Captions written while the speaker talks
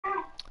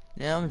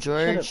Damn,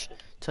 Shut up. George.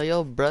 Tell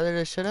your brother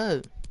to shut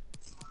up.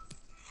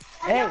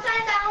 Hey,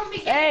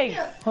 hey,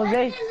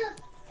 Jose.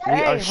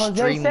 We are Hey, Jose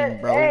streaming,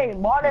 said, bro. hey,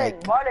 Martin,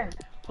 Like, Martin.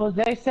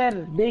 Jose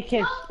said, big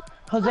kid.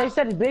 Jose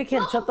said, big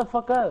kid, shut the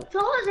fuck up. So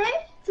Jose,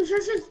 so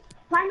shush his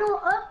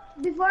final up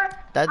before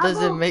that I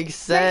doesn't go make play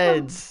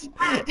some. sense.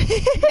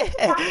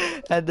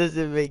 That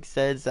doesn't make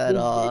sense at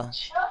This all.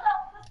 bitch.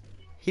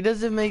 He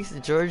doesn't make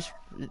George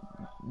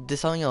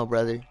disown your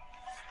brother.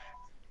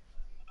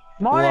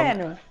 Well,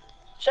 Martin,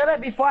 shut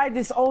up before I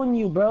disown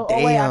you, bro.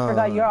 Oh wait, I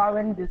forgot you're damn.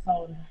 already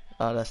disowned.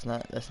 Oh, that's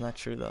not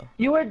true though.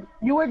 You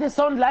were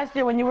disowned last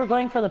year when you were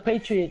going for the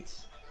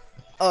Patriots.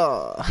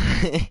 Oh,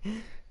 you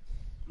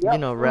Yep.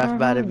 know, Raph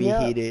about to be Yep.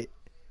 heated.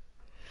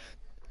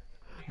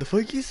 The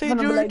fuck you I'm say,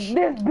 gonna be like George?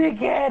 this big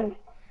head.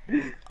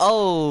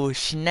 Oh,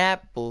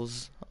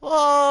 schnapples.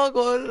 Oh,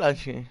 go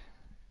lachen.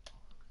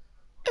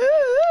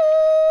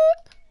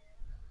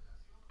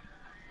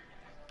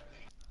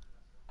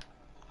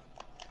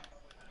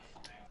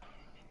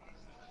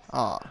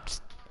 Oh,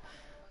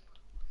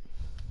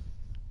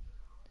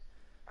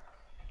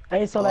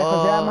 Hey, so like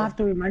Jose, I'm gonna oh, have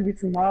to remind you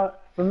tomorrow.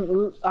 I'm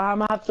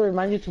gonna have to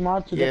remind you tomorrow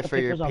to yeah, get the for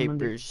your papers on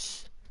Monday.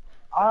 papers.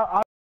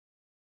 I'm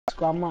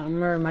gonna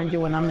remind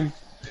you when I'm in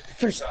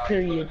first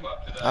period.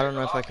 I don't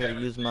know if I could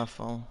use my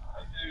phone.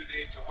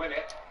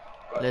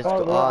 Let's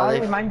go. Well, Oh, I'll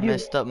they remind you.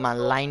 messed up my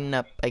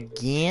lineup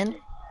again.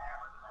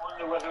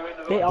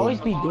 They always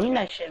Damn. be doing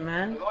that shit,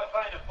 man.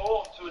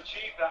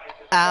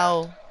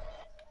 Ow.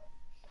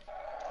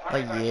 Oh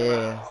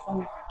yeah.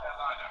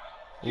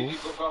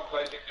 Oof.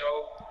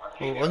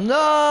 Oh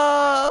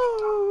no.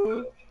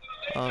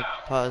 Oh,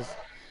 pause.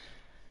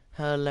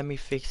 Let me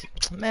fix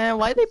it. Man,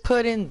 why they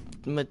put in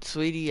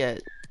Matsweetie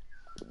at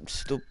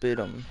stupid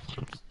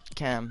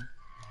cam?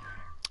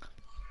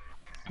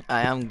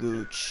 I am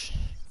Gooch.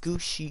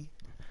 Gucci.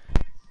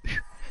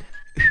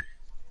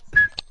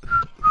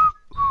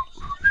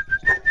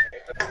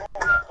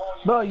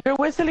 Bro, you're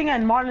whistling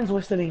and Martin's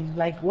whistling.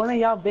 Like one of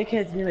y'all big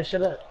heads need to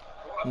shut up.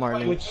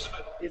 Marlon. Which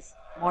is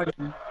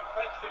Martin.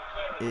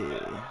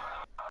 Yeah.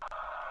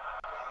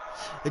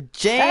 Hey,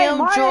 Damn,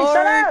 Martin,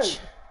 shut up! George.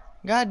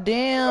 God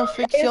damn,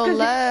 fix It's your cause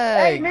you.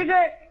 Hey, leg.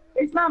 nigga,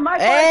 it's not my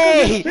fault. It's cause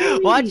you're Hey,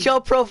 watch streaming.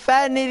 your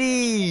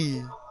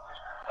profanity.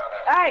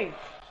 Hey,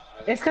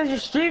 it's cause you're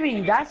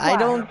streaming. That's I why.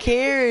 don't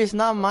care. It's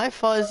not my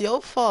fault. It's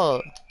your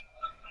fault.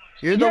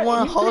 You're the Yeah,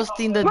 one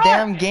hosting the bro.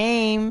 damn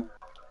game.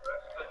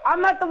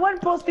 I'm not the one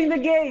posting the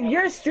game.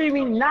 You're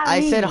streaming, not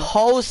I said me.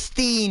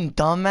 hosting,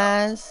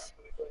 dumbass.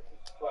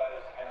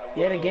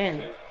 Yet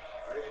again.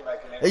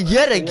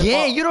 Yet So your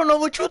again, fault. you don't know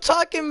what you're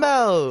talking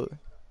about.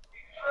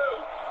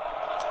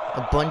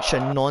 A bunch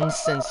of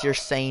nonsense you're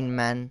saying,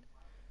 man.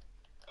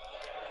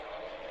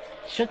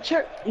 Shut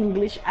your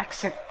English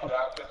accent up.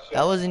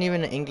 That wasn't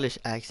even an English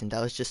accent.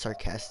 That was just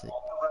sarcastic.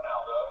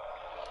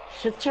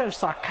 Shut your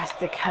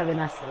sarcastic heaven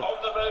ass up.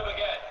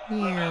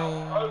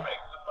 Meow.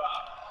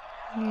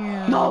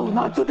 No, Meow.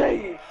 not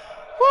today.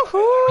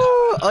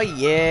 Woohoo! Oh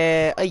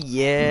yeah! Oh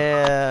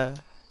yeah!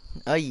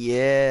 Oh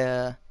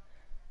yeah!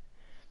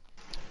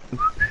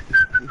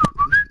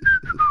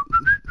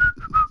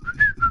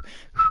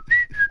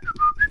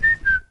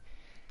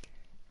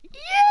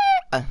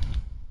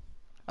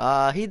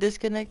 Yeah! He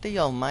disconnected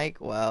your mic.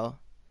 Wow.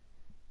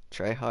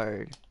 Try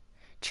hard.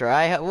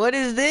 What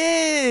is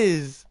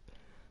this?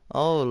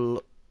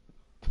 Oh.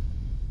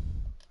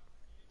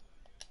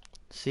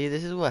 See,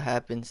 this is what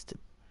happens to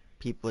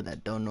people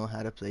that don't know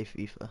how to play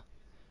FIFA.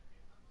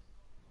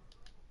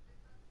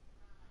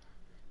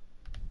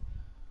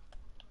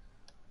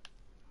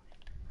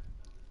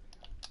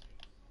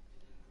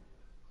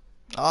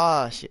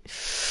 Ah, shit.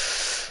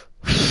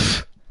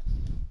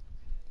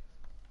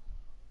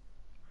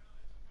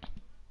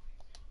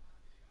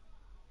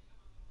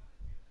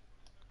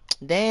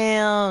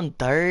 Damn,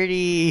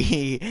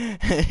 dirty.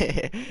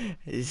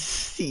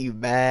 See,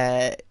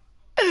 mad.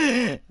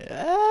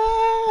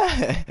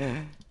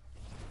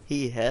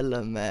 He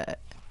hella mad.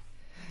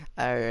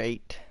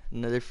 Alright,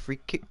 another free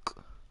kick.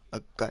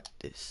 I got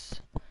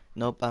this.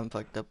 Nope, I'm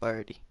fucked up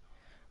already.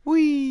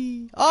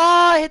 Whee!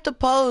 Oh, I hit the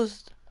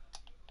post.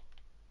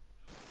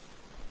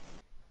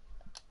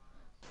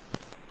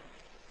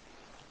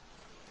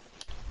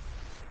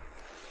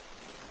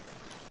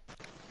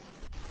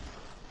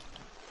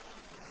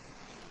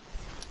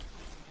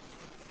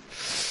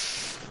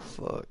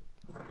 Fuck.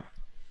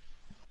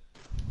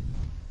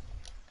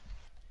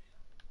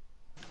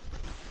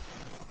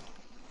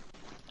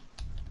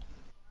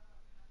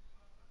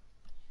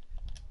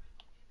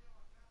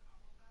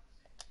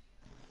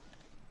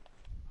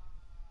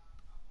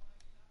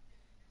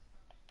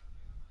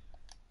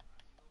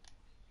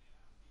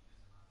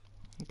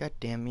 God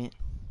damn it.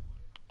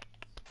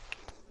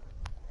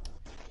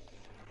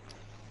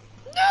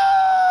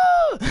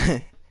 No!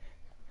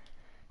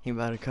 He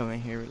about to come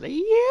in here like,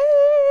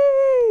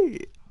 yay!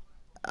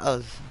 I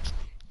was...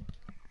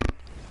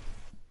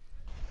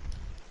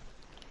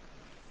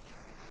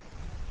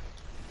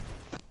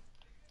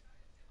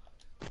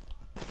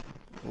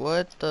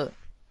 What the...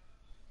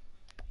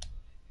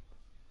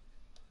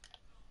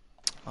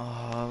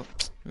 Oh,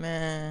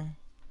 man.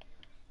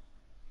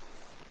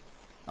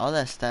 All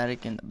that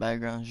static in the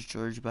background is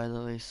George, by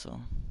the way,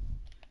 so.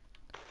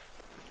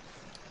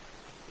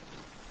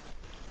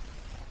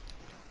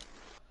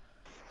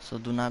 So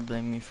do not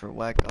blame me for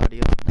whack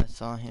audio.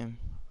 That's all him.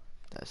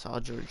 That's all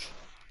George.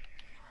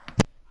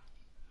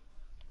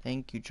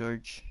 Thank you,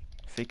 George.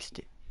 Fixed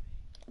it.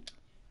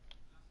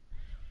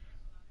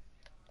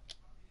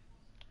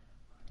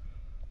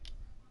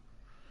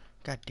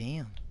 God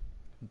damn.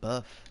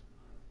 Buff.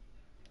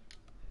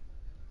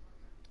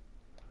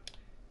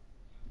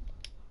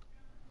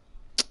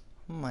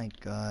 Oh my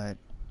god.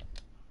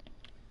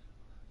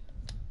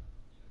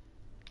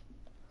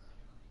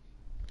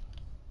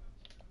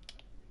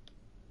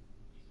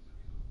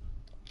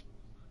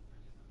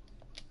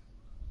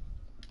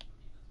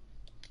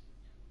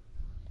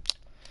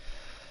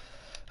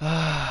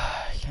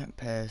 I can't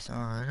pass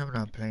on. I'm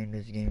not playing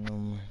this game no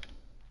more.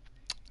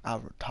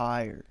 I'll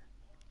retire.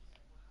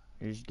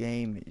 This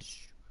game is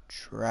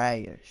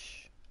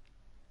trash.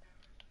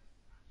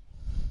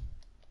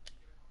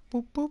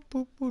 Boop, boop,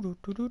 boop, boop, doo,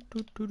 doo,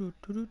 doo, doo, doo,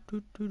 doo,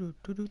 doo, doo,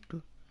 doo, doo,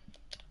 doo.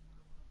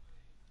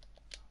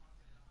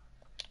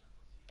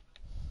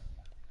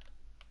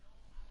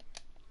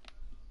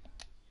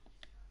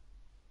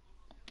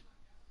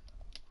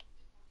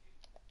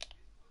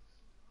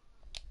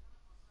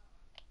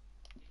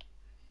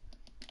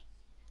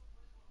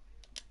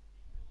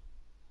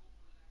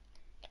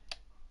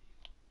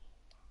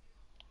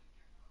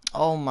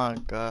 Oh my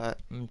god,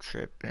 I'm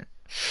tripping.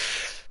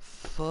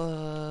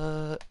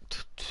 Fuck.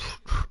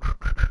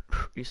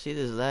 You see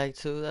this lag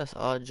too? That's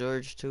all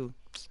George too.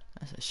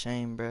 That's a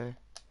shame, bruh.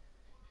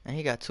 And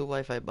he got 2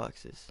 Wi-Fi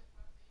boxes.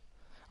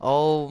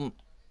 Oh,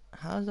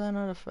 how's that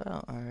not a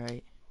foul?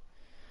 Alright.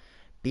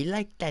 Be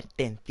like that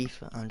then,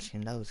 FIFA. I'm just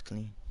kidding, that was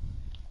clean.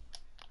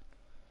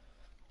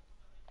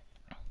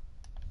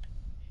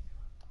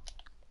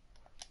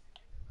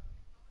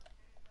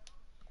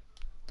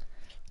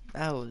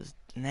 That was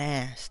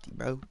nasty,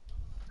 bro.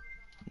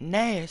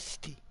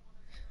 Nasty.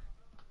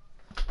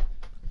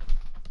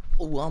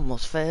 Ooh,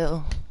 almost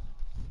fell.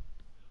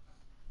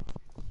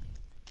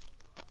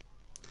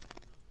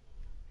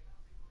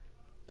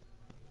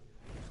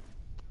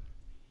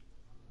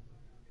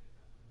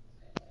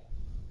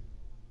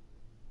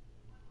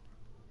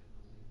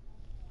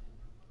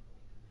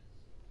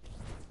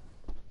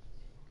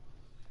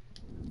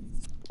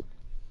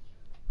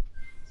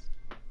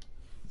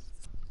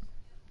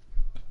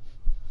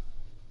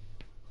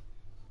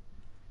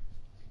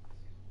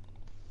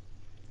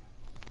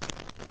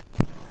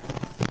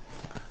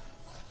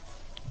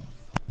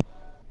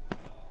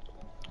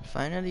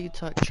 Finally, you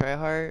talk try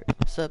hard.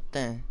 What's up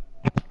then?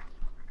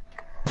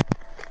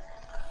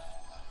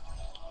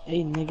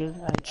 Hey, nigga,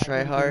 I Try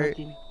didn't do hard.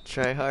 nothing.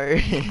 Try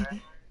hard.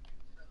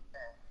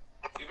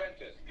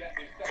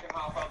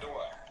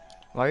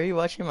 Why are you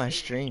watching my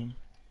stream?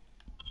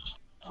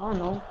 I don't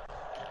know.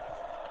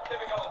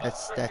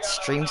 That's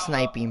stream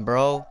sniping,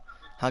 bro.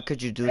 How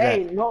could you do that?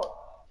 Hey, no.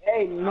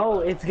 Hey, no,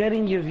 it's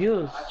getting you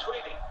views.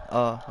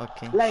 Oh,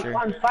 okay, Like, sure.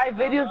 on 5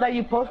 videos that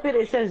you posted,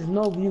 it says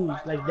no views.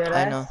 Like, dead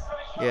I ass. know.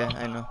 Yeah,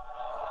 I know.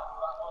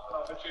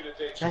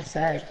 That's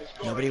sad.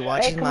 Nobody Hey,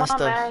 watches come my on, stuff.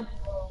 man.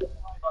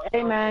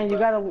 Hey, man, you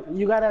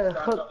gotta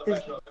hook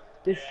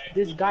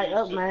this guy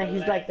up, man.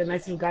 He's like the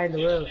nicest guy in the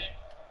world.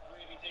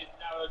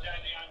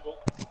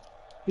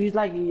 He's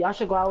like, y'all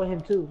should go out with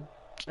him too.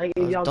 Like,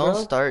 if y'all Don't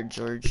girls. start,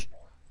 George.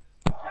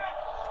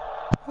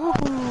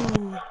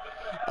 Woohoo!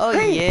 Oh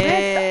Peace,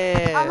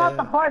 bitch. I'm out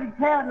the yeah! party.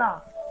 Hell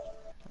no.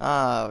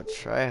 Oh,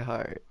 try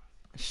hard.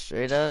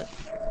 Straight up.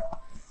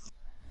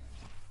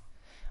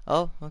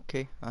 Oh,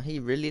 okay. Oh, he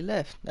really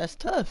left. That's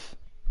tough.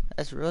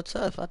 That's real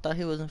tough. I thought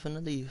he wasn't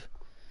finna leave.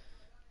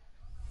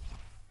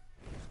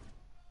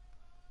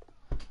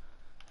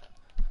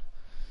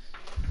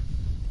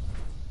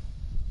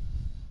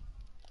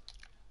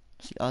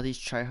 See all these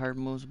try hard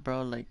moves,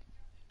 bro. Like,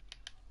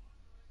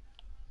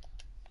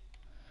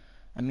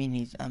 I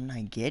mean, I'm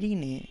not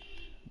getting it,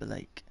 but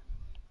like,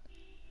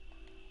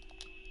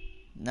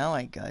 now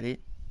I got it.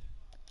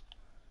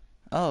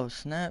 Oh,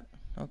 snap.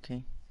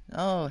 Okay.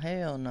 Oh,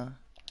 hell no.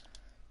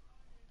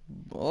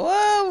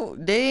 Whoa,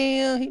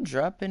 damn. He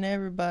dropping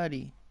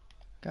everybody.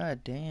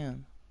 God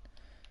damn.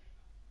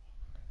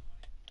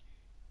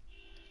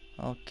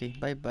 Okay,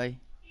 bye-bye.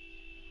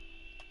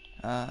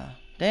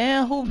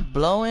 Damn, who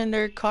blowing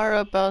their car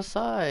up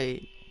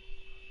outside?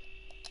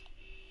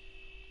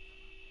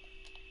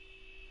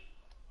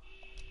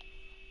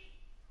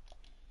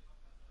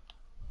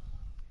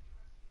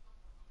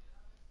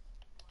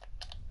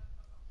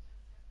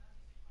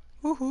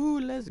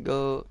 Woohoo, let's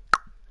go.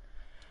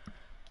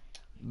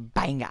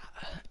 Banga.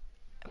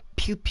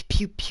 Pew pew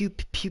pew pew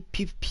pew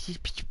pew pew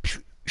pew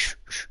pew.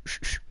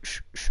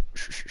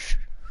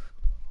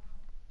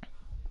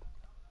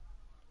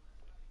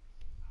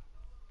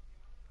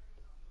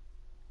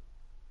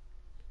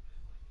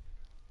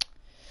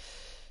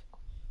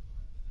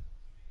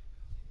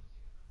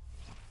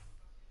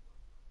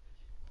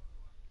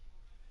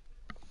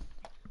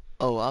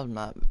 Oh, I'm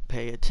not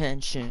pay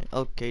attention.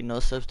 Okay, no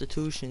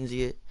substitutions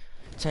yet.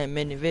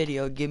 10-minute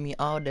video, give me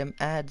all them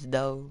ads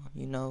though.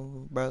 You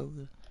know, bro.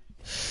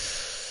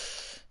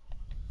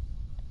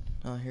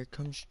 Oh, here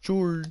comes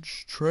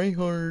George. Try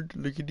hard.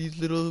 Look at these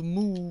little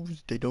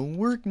moves. They don't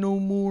work no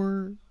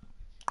more.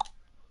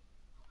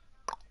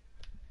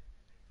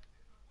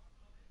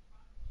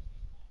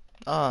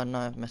 Oh, no,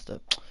 I've messed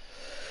up.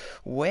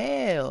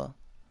 Well.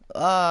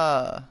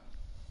 Nah,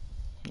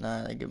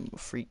 I give him a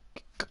freak.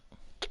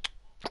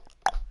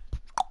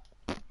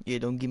 Yeah,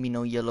 don't give me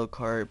no yellow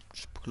card.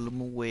 Just pull him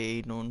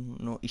away.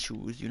 No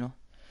issues, you know.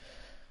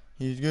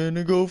 He's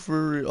gonna go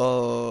for it.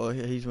 Oh,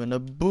 he's gonna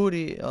boot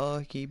it.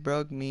 Oh, he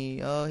broke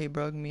me. Oh, he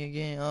broke me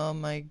again. Oh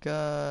my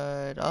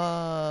god.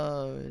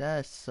 Oh,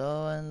 that's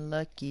so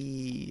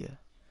unlucky.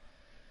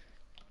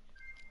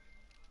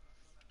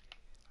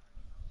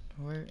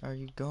 Where are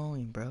you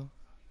going, bro?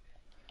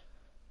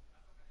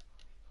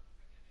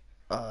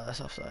 Oh,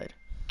 that's offside.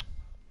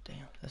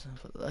 Damn, that's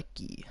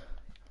unlucky.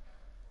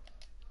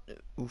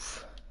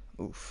 Oof.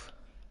 Oof.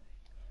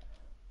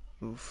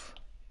 Oof.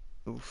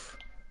 Oof.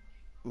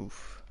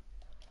 Oof.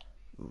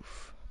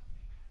 Oof.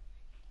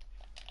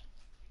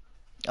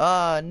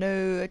 Ah,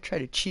 no, I tried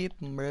to chip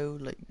him, bro.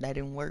 Like, that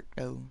didn't work,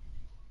 though.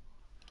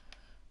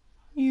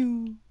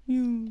 You,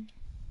 you,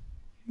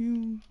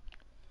 you,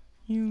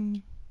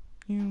 you,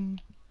 you,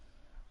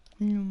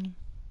 you,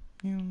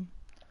 you.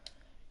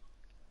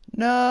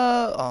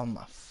 No! Oh,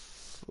 my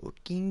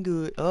fucking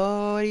good.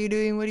 Oh, what are you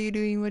doing? What are you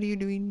doing? What are you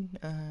doing?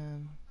 No,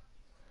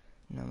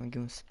 I'm gonna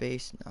give him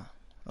space. No.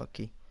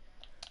 Okay.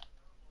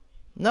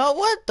 No,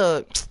 what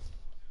the?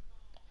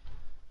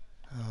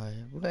 Oh,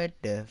 what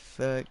the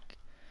fuck?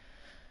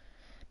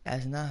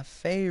 That's not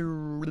fair.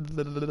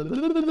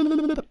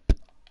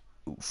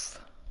 Oof.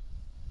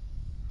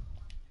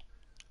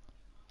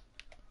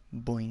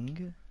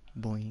 Boing,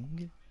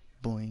 boing,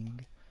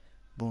 boing,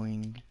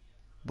 boing,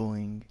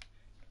 boing.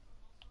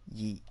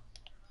 Yeet,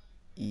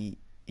 yeet,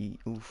 yeet.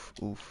 Oof,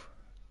 oof,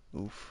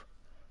 oof,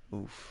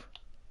 oof,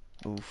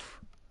 oof,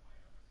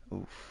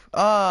 oof.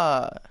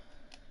 Ah!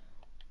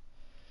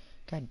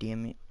 God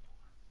damn it.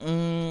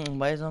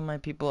 Why is all my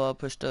people all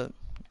pushed up?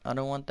 I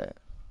don't want that.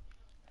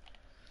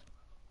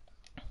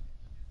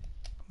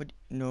 What?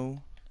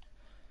 No.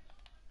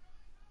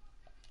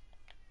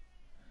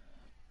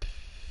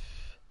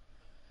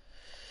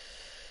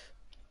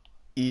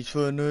 He's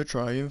gonna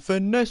try and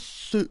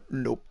finesse it.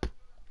 Nope.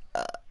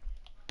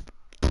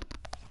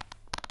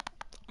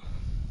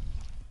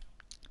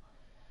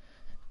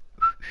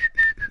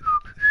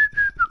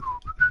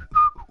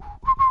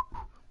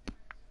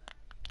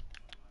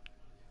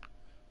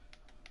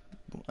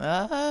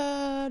 No.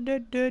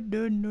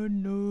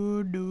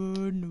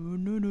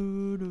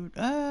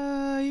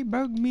 Ah, he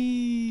broke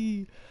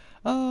me.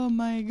 Oh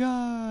my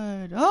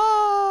god.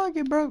 Oh,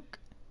 get broke.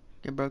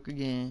 Get broke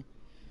again.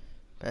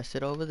 Pass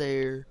it over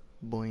there.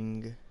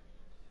 Boing.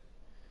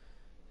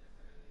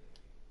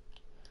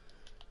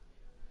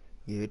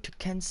 You to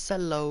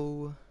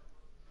Cancelo.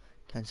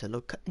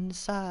 Cancelo cut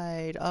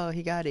inside. Oh,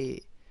 he got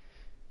it.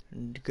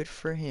 Good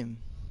for him.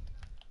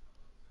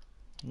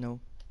 No.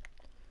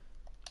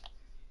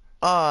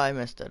 Oh, I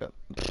messed that up.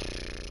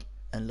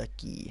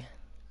 Unlucky.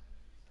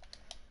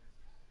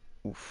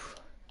 Oof.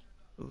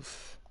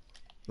 Oof.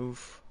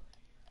 Oof.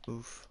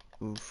 Oof.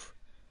 Oof.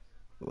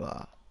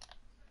 Wow.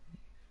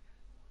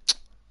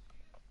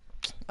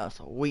 That's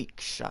a weak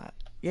shot.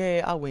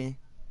 Yeah, I win.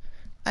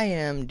 I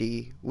am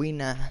the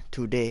winner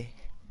today.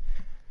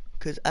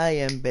 Cause I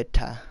am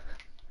better.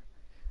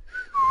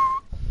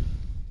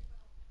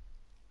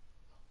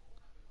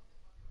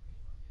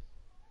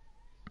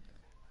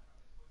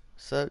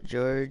 What's up,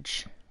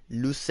 George?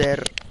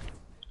 Loser.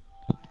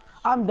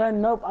 I'm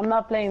done. Nope. I'm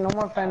not playing no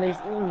more friendlies.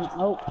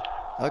 Nope.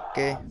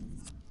 Okay.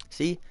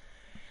 See?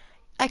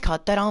 I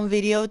caught that on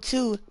video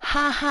too.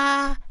 Ha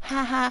ha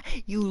ha ha.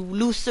 You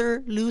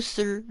loser,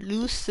 loser,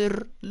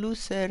 loser,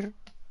 loser, Shut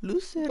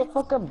loser, the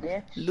fuck up,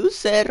 bitch.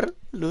 loser,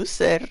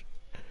 loser,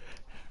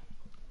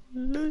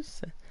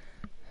 loser.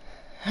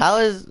 How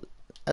is